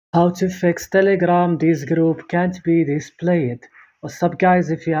How to fix Telegram, this group can't be displayed. What's up guys,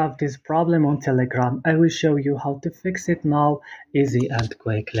 if you have this problem on Telegram, I will show you how to fix it now, easy and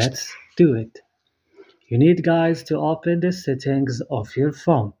quick. Let's do it. You need guys to open the settings of your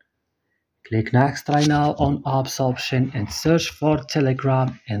phone. Click next right now on apps option and search for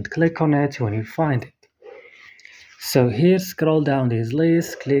Telegram and click on it when you find it. So here scroll down this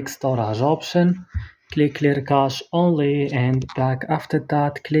list, click storage option, click clear cache only and back after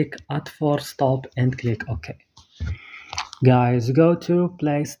that click add for stop and click OK. Guys, go to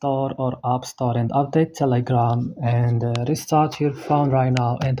Play Store or App Store and update Telegram and restart your phone right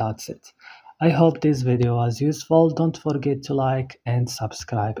now, and that's it. I hope this video was useful. Don't forget to like and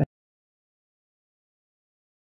subscribe.